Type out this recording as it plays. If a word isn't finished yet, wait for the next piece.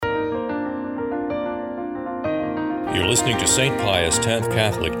You're listening to St. Pius X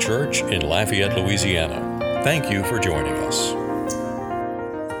Catholic Church in Lafayette, Louisiana. Thank you for joining us.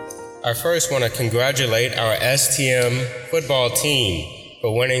 I first want to congratulate our STM football team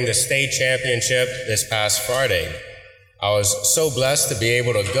for winning the state championship this past Friday. I was so blessed to be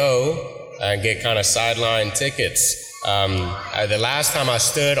able to go and get kind of sideline tickets. The last time I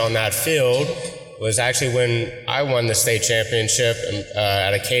stood on that field was actually when I won the state championship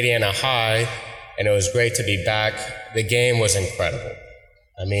at Acadiana High, and it was great to be back. The game was incredible.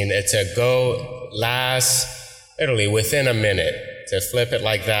 I mean, to go last, literally within a minute, to flip it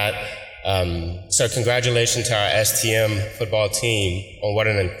like that. So congratulations to our STM football team on what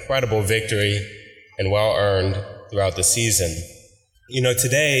an incredible victory and well-earned throughout the season. You know,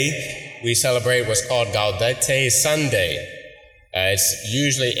 today we celebrate what's called Gaudete Sunday. It's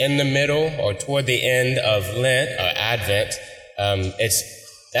usually in the middle or toward the end of Lent or Advent.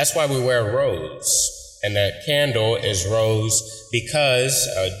 That's why we wear rose, and the candle is rose because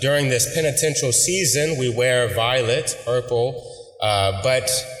during this penitential season we wear violet, purple, but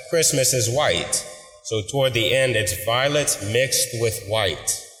Christmas is white. So toward the end it's violet mixed with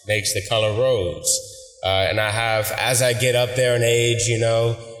white, makes the color rose. And I have, as I get up there in age, and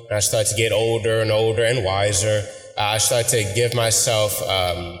I start to get older and wiser, I start to give myself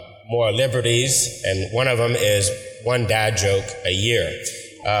more liberties, and one of them is one dad joke a year.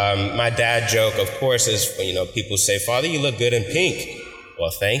 My dad joke, of course, is, people say, "Father, you look good in pink." Well,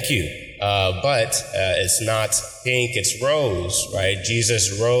 thank you. But it's not pink, it's rose, right?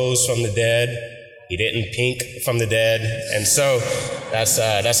 Jesus rose from the dead. He didn't pink from the dead. And so that's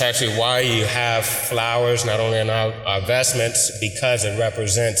actually why you have flowers, not only in our vestments, because it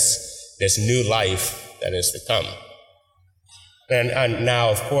represents this new life that is to come. And now,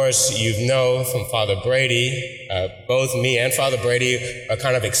 of course, you know from Father Brady, both me and Father Brady are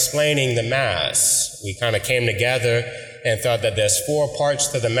kind of explaining the Mass. We kind of came together and thought that there's 4 parts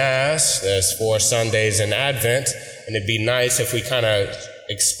to the Mass, there's 4 Sundays in Advent, and it'd be nice if we kind of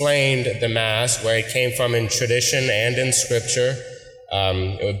explained the Mass, where it came from in tradition and in Scripture.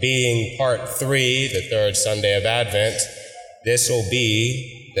 Being part 3, the 3rd Sunday of Advent, this will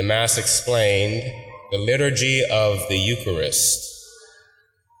be the Mass explained, the liturgy of the Eucharist.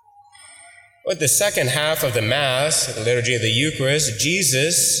 With the second half of the Mass, the liturgy of the Eucharist,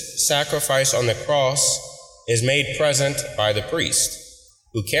 Jesus' sacrifice on the cross is made present by the priest,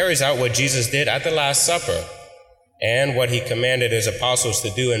 who carries out what Jesus did at the Last Supper and what he commanded his apostles to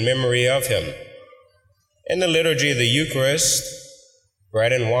do in memory of him. In the liturgy of the Eucharist,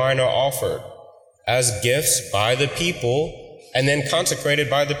 bread and wine are offered as gifts by the people and then consecrated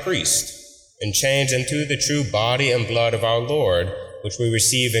by the priest and changed into the true body and blood of our Lord, which we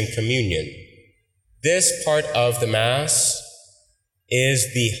receive in communion. This part of the Mass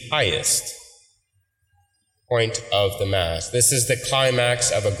is the highest point of the Mass. This is the climax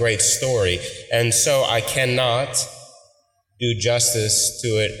of a great story, and so I cannot do justice to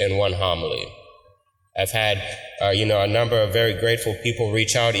it in one homily. I've had, a number of very grateful people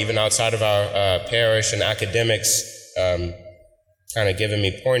reach out, even outside of our parish, and academics kind of giving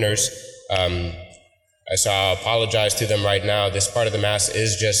me pointers. So I'll apologize to them right now. This part of the Mass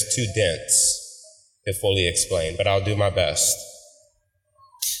is just too dense to fully explain, but I'll do my best.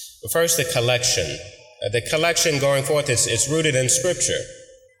 But first, the collection. The collection going forth, it's rooted in Scripture,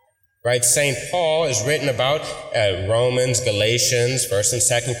 right? St. Paul is written about Romans, Galatians, 1st and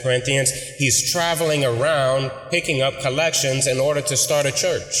 2nd Corinthians. He's traveling around picking up collections in order to start a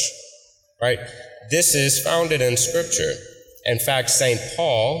church, right? This is founded in Scripture. In fact, St.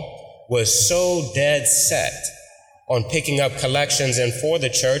 Paul was so dead set on picking up collections and for the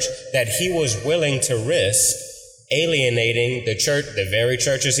church that he was willing to risk alienating the church, the very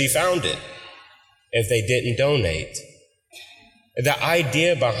churches he founded, if they didn't donate. The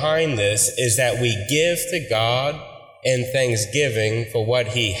idea behind this is that we give to God in thanksgiving for what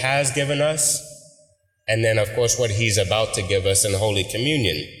he has given us, and then, of course, what he's about to give us in Holy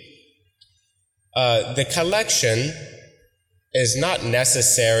Communion. The collection is not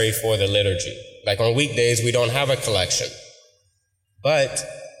necessary for the liturgy. Like on weekdays, we don't have a collection, but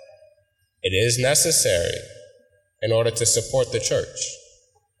it is necessary in order to support the church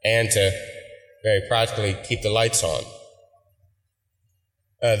and to very practically keep the lights on.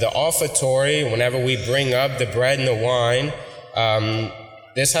 The offertory, whenever we bring up the bread and the wine,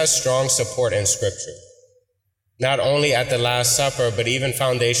 this has strong support in Scripture. Not only at the Last Supper, but even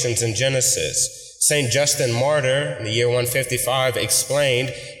foundations in Genesis. St. Justin Martyr, in the year 155, explained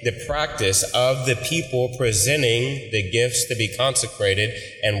the practice of the people presenting the gifts to be consecrated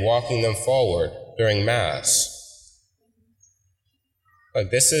and walking them forward during Mass. But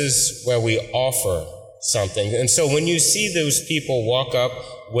this is where we offer something. And so when you see those people walk up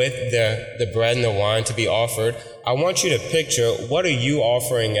with the bread and the wine to be offered, I want you to picture, what are you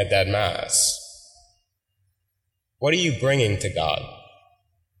offering at that Mass? What are you bringing to God?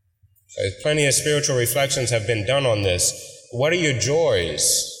 Plenty of spiritual reflections have been done on this. What are your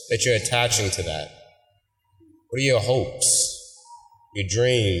joys that you're attaching to that? What are your hopes, your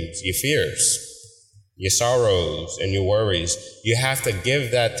dreams, your fears, your sorrows, and your worries? You have to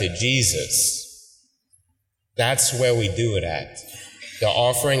give that to Jesus. That's where we do it at. The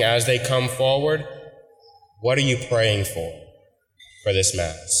offering as they come forward, what are you praying for this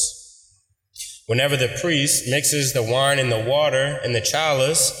Mass? Whenever the priest mixes the wine and the water in the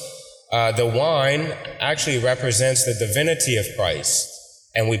chalice, the wine actually represents the divinity of Christ.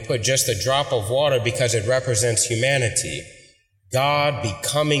 And we put just a drop of water because it represents humanity. God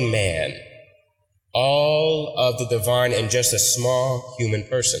becoming man. All of the divine in just a small human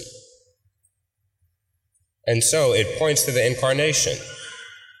person. And so it points to the incarnation.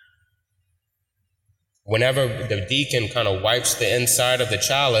 Whenever the deacon kind of wipes the inside of the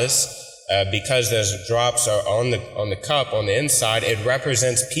chalice, because there's drops are on the cup on the inside, it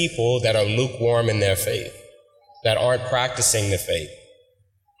represents people that are lukewarm in their faith, that aren't practicing the faith.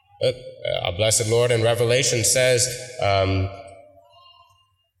 Our blessed Lord in Revelation says,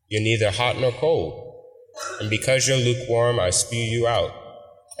 you're neither hot nor cold. And because you're lukewarm, I spew you out.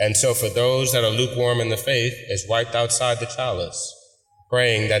 And so for those that are lukewarm in the faith, it's wiped outside the chalice,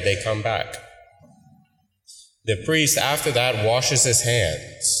 praying that they come back. The priest, after that, washes his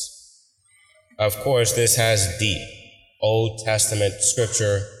hands. Of course, this has deep Old Testament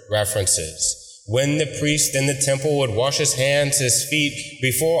scripture references. When the priest in the temple would wash his hands, his feet,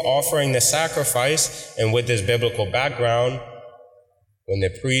 before offering the sacrifice, and with this biblical background, when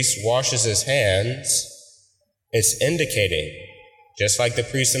the priest washes his hands, it's indicating, just like the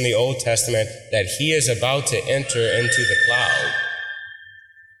priest in the Old Testament, that he is about to enter into the cloud.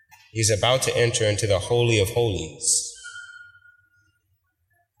 He's about to enter into the Holy of Holies.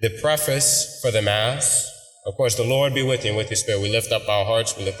 The preface for the Mass, of course, the Lord be with you and with your spirit. We lift up our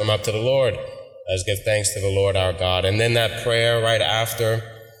hearts, we lift them up to the Lord. Let's give thanks to the Lord our God. And then that prayer right after.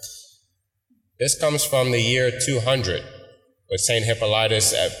 This comes from the year 200, with St.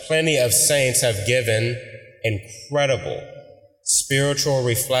 Hippolytus. Plenty of saints have given incredible spiritual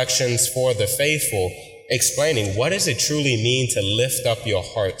reflections for the faithful, explaining what does it truly mean to lift up your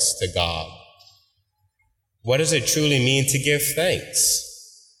hearts to God? What does it truly mean to give thanks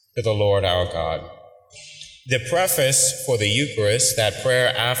to the Lord our God? The preface for the Eucharist, that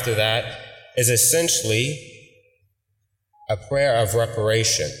prayer after that, is essentially a prayer of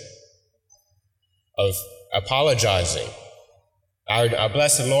reparation, of apologizing. Our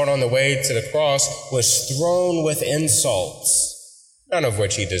blessed Lord on the way to the cross was thrown with insults, none of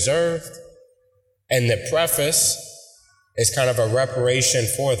which he deserved. And the preface is kind of a reparation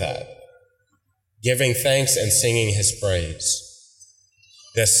for that, giving thanks and singing his praise.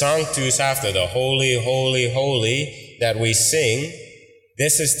 The Sanctus after, the holy, holy, holy that we sing,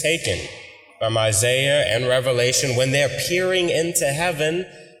 this is taken from Isaiah and Revelation. When they're peering into heaven,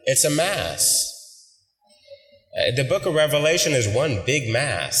 it's a Mass. The book of Revelation is one big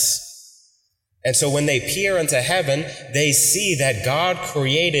Mass. And so when they peer into heaven, they see that God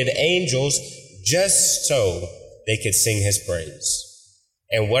created angels just so they could sing his praise.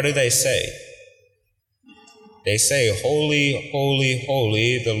 And what do they say? They say, holy, holy,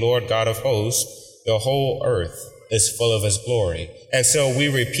 holy, the Lord God of hosts, the whole earth is full of his glory. And so we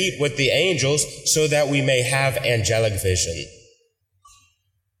repeat with the angels so that we may have angelic vision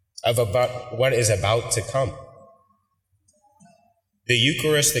of about what is about to come. The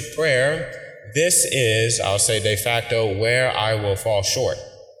Eucharistic prayer, this is, I'll say de facto, where I will fall short.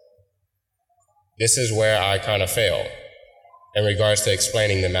 This is where I kind of fail in regards to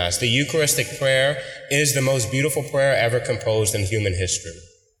explaining the Mass. The Eucharistic prayer is the most beautiful prayer ever composed in human history.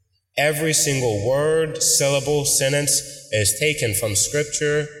 Every single word, syllable, sentence is taken from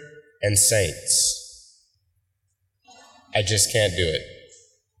Scripture and saints. I just can't do it.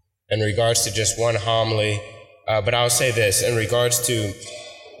 In regards to just one homily, but I'll say this, in regards to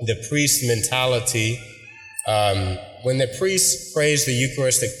the priest mentality, when the priest prays the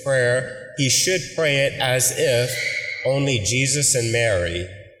Eucharistic prayer, he should pray it as if only Jesus and Mary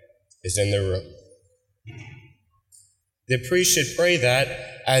is in the room. The priest should pray that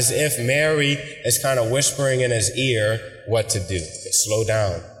as if Mary is kind of whispering in his ear what to do. Slow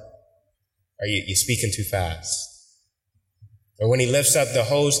down. Or you're speaking too fast. Or when he lifts up the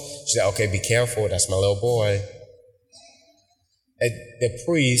host, she said, okay, be careful, that's my little boy. The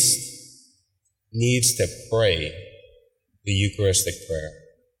priest needs to pray the Eucharistic prayer.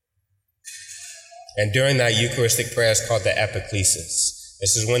 And during that Eucharistic prayer is called the epiclesis.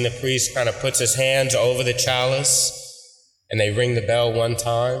 This is when the priest kind of puts his hands over the chalice and they ring the bell one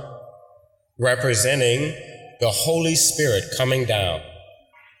time, representing the Holy Spirit coming down.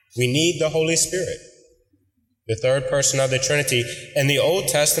 We need the Holy Spirit, the third person of the Trinity. In the Old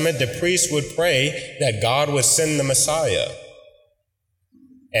Testament, the priest would pray that God would send the Messiah.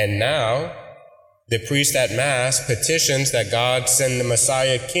 And now, the priest at Mass petitions that God send the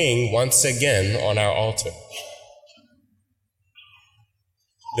Messiah King once again on our altar.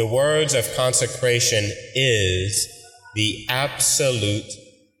 The words of consecration is the absolute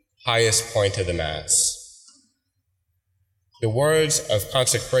highest point of the Mass. The words of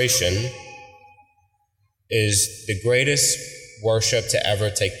consecration is the greatest worship to ever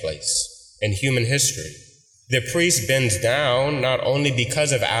take place in human history. The priest bends down not only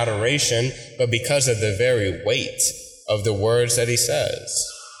because of adoration, but because of the very weight of the words that he says.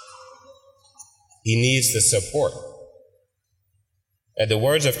 He needs the support. And the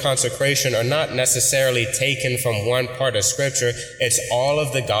words of consecration are not necessarily taken from one part of Scripture. It's all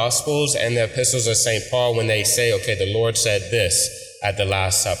of the Gospels and the epistles of St. Paul when they say, okay, the Lord said this at the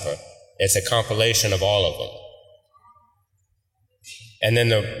Last Supper. It's a compilation of all of them. And then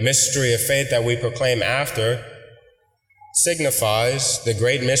the mystery of faith that we proclaim after signifies the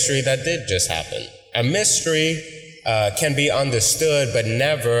great mystery that did just happen. A mystery can be understood but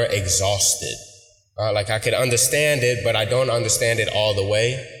never exhausted. Like I could understand it, but I don't understand it all the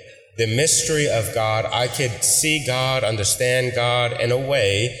way. The mystery of God, I could see God, understand God in a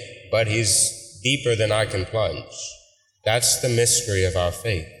way, but he's deeper than I can plunge. That's the mystery of our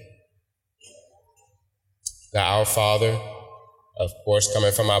faith. The Our Father, of course,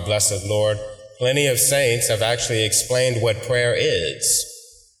 coming from our blessed Lord, plenty of saints have actually explained what prayer is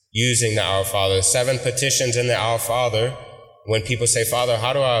using the Our Father. 7 petitions in the Our Father. When people say, Father,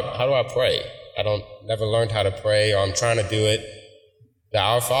 how do I pray? I never learned how to pray, or I'm trying to do it. The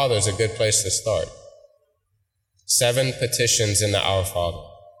Our Father is a good place to start. 7 petitions in the Our Father.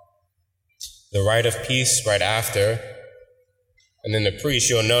 The rite of peace right after, and then the priest,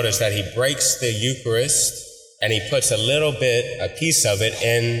 you'll notice that he breaks the Eucharist and he puts a piece of it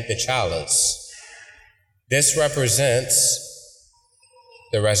in the chalice. This represents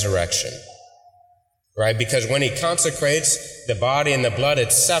the resurrection, right? Because when he consecrates the body and the blood,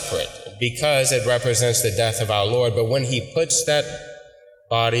 it's separate because it represents the death of our Lord. But when he puts that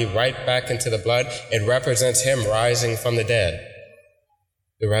body right back into the blood, it represents him rising from the dead,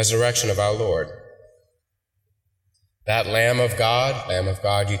 the resurrection of our Lord. That Lamb of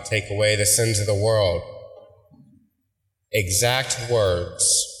God, you take away the sins of the world. Exact words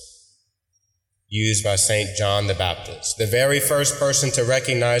used by St. John the Baptist, the very first person to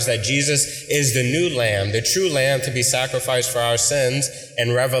recognize that Jesus is the new Lamb, the true Lamb to be sacrificed for our sins.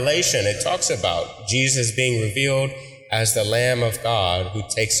 In Revelation, it talks about Jesus being revealed as the Lamb of God who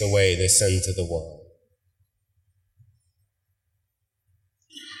takes away the sins of the world.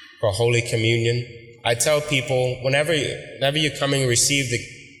 For Holy Communion, I tell people, whenever you're coming to receive the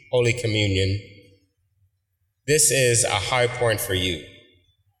Holy Communion, this is a high point for you.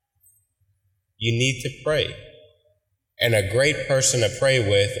 You need to pray. And a great person to pray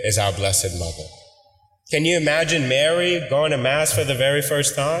with is our Blessed Mother. Can you imagine Mary going to Mass for the very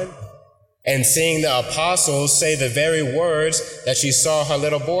first time and seeing the apostles say the very words that she saw her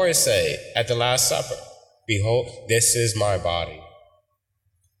little boy say at the Last Supper? Behold, this is my body.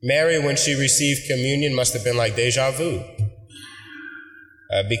 Mary, when she received communion, must have been like deja vu,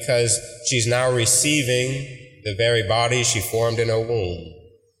 because she's now receiving the very body she formed in her womb.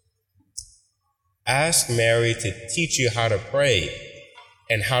 Ask Mary to teach you how to pray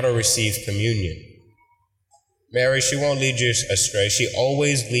and how to receive communion. Mary, she won't lead you astray. She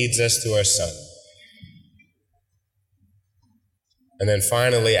always leads us to her Son. And then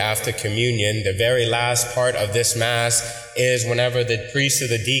finally, after communion, the very last part of this Mass is whenever the priest or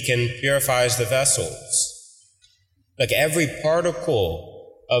the deacon purifies the vessels. Like every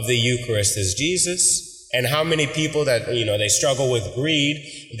particle of the Eucharist is Jesus. And how many people that, they struggle with greed,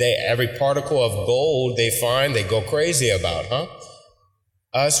 every particle of gold they find, they go crazy about, huh?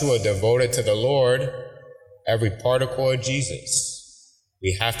 Us who are devoted to the Lord, every particle of Jesus,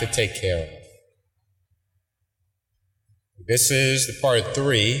 we have to take care of. This is the part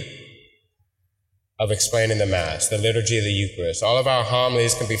 3 of explaining the Mass, the liturgy of the Eucharist. All of our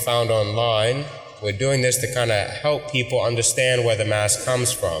homilies can be found online. We're doing this to kind of help people understand where the Mass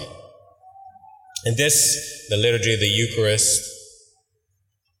comes from. And this, the liturgy of the Eucharist,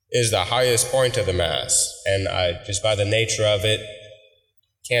 is the highest point of the Mass. And I, just by the nature of it,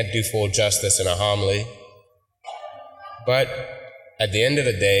 can't do full justice in a homily. But at the end of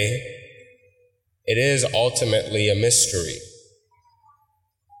the day, It is ultimately a mystery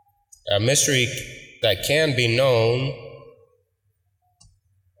that can be known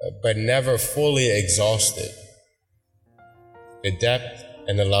but never fully exhausted. The depth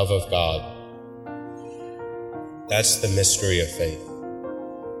and the love of God. That's the mystery of faith.